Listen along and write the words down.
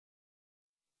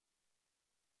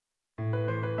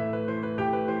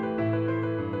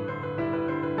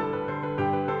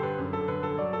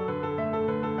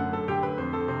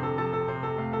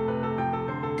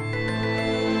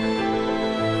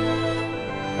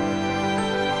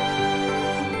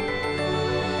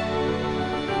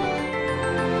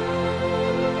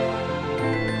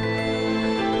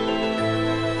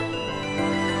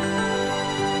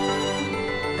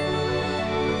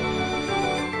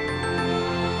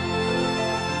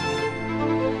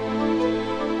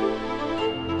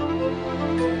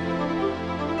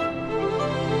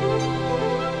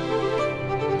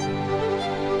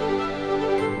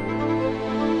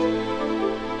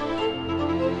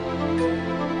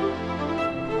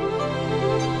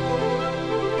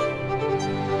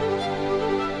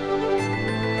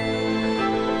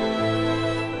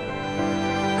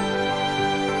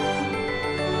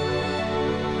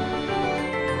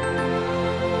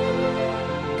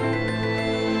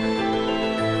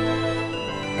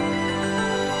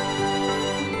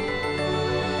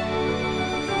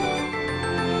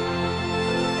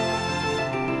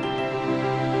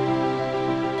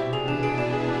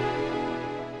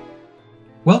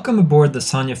Welcome aboard the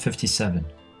Sanya 57,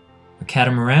 a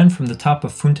catamaran from the top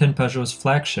of Fountaine Pajot's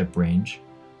Flagship range,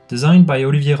 designed by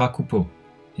Berret Racoupeau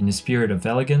in the spirit of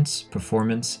elegance,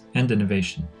 performance, and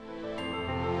innovation.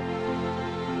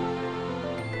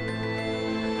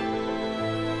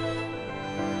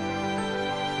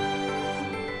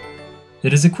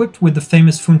 It is equipped with the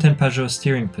famous Fountaine Pajot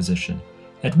steering position,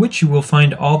 at which you will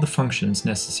find all the functions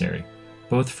necessary,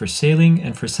 both for sailing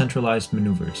and for centralized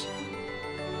maneuvers.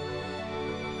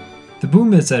 The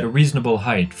boom is at a reasonable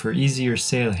height for easier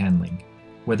sail handling,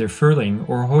 whether furling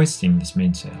or hoisting this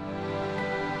mainsail.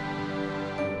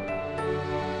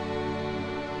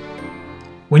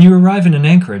 When you arrive in an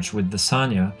anchorage with the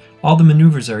Sanya, all the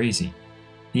maneuvers are easy.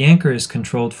 The anchor is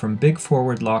controlled from big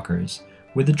forward lockers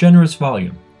with a generous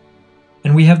volume,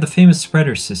 and we have the famous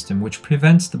spreader system which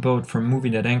prevents the boat from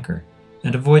moving at anchor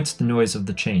and avoids the noise of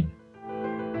the chain.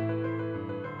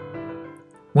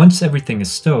 Once everything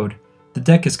is stowed, the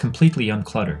deck is completely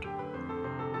uncluttered.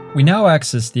 We now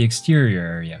access the exterior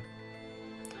area.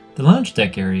 The lounge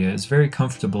deck area is very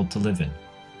comfortable to live in,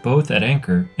 both at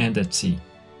anchor and at sea.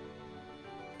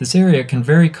 This area can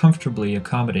very comfortably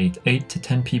accommodate 8 to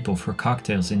 10 people for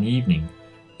cocktails in the evening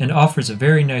and offers a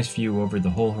very nice view over the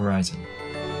whole horizon.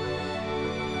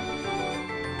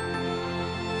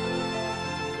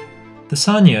 The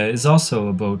Sanya is also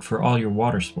a boat for all your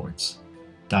water sports: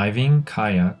 diving,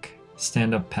 kayak,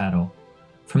 stand-up paddle.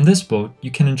 From this boat,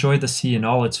 you can enjoy the sea in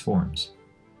all its forms.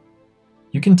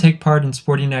 You can take part in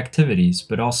sporting activities,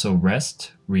 but also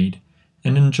rest, read,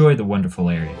 and enjoy the wonderful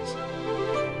areas.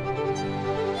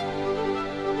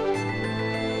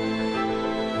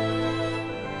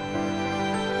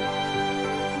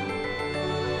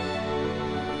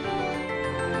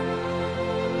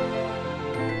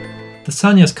 The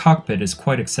Sanya's cockpit is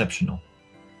quite exceptional.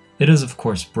 It is of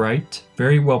course bright,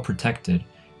 very well protected,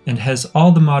 and has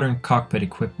all the modern cockpit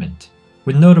equipment,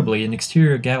 with notably an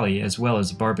exterior galley as well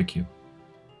as a barbecue.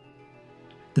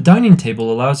 The dining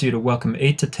table allows you to welcome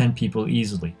 8 to 10 people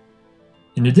easily.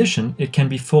 In addition, it can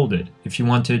be folded if you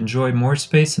want to enjoy more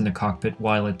space in the cockpit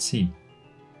while at sea.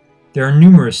 There are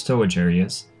numerous stowage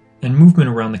areas, and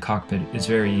movement around the cockpit is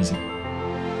very easy.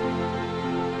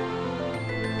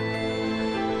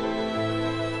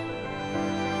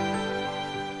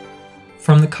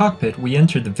 From the cockpit, we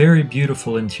enter the very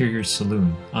beautiful interior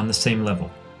saloon on the same level.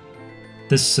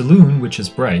 This saloon, which is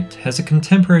bright, has a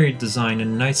contemporary design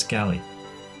and a nice galley,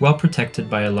 well protected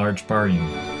by a large bar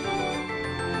unit.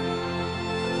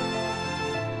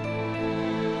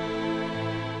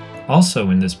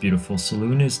 Also in this beautiful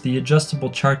saloon is the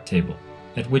adjustable chart table,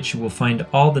 at which you will find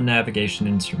all the navigation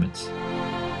instruments.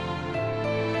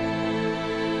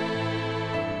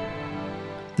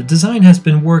 The design has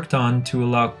been worked on to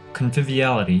allow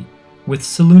conviviality, with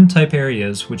saloon-type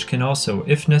areas which can also,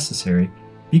 if necessary,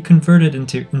 be converted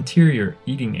into interior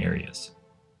eating areas.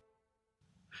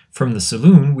 From the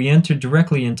saloon, we enter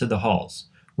directly into the halls,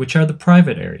 which are the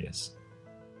private areas.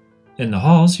 In the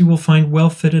halls, you will find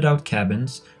well-fitted-out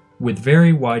cabins with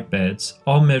very wide beds,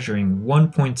 all measuring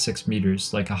 1.6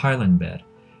 meters like a Highland bed,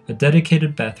 a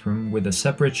dedicated bathroom with a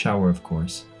separate shower of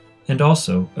course, and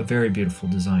also a very beautiful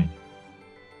design.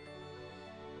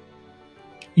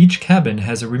 Each cabin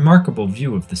has a remarkable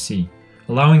view of the sea,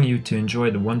 allowing you to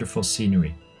enjoy the wonderful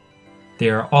scenery. They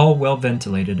are all well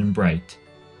ventilated and bright.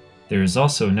 There is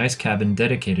also a nice cabin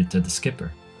dedicated to the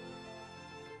skipper.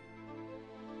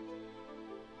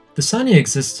 The Sanya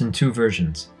exists in 2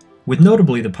 versions, with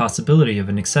notably the possibility of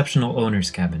an exceptional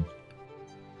owner's cabin.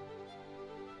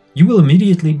 You will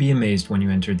immediately be amazed when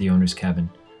you enter the owner's cabin,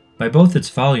 by both its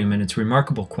volume and its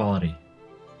remarkable quality.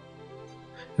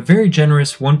 A very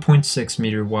generous 1.6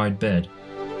 meter wide bed,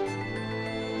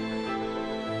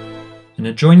 an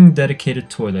adjoining dedicated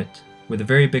toilet with a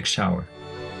very big shower.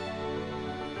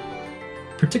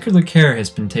 Particular care has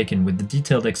been taken with the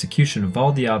detailed execution of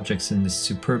all the objects in this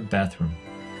superb bathroom.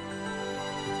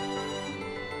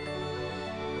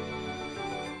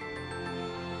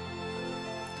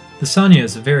 The Sanya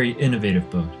is a very innovative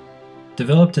boat,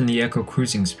 developed in the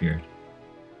eco-cruising spirit.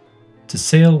 To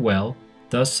sail well,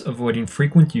 thus avoiding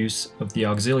frequent use of the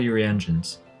auxiliary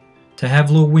engines, to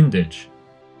have low windage,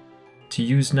 to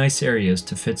use nice areas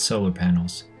to fit solar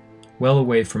panels, well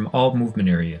away from all movement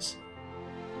areas,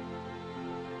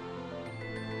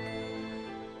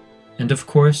 and of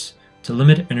course, to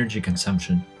limit energy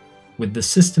consumption, with the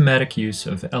systematic use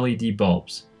of LED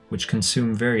bulbs, which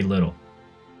consume very little.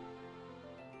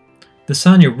 The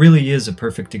Sanya really is a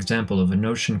perfect example of an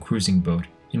ocean cruising boat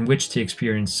in which to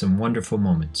experience some wonderful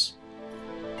moments.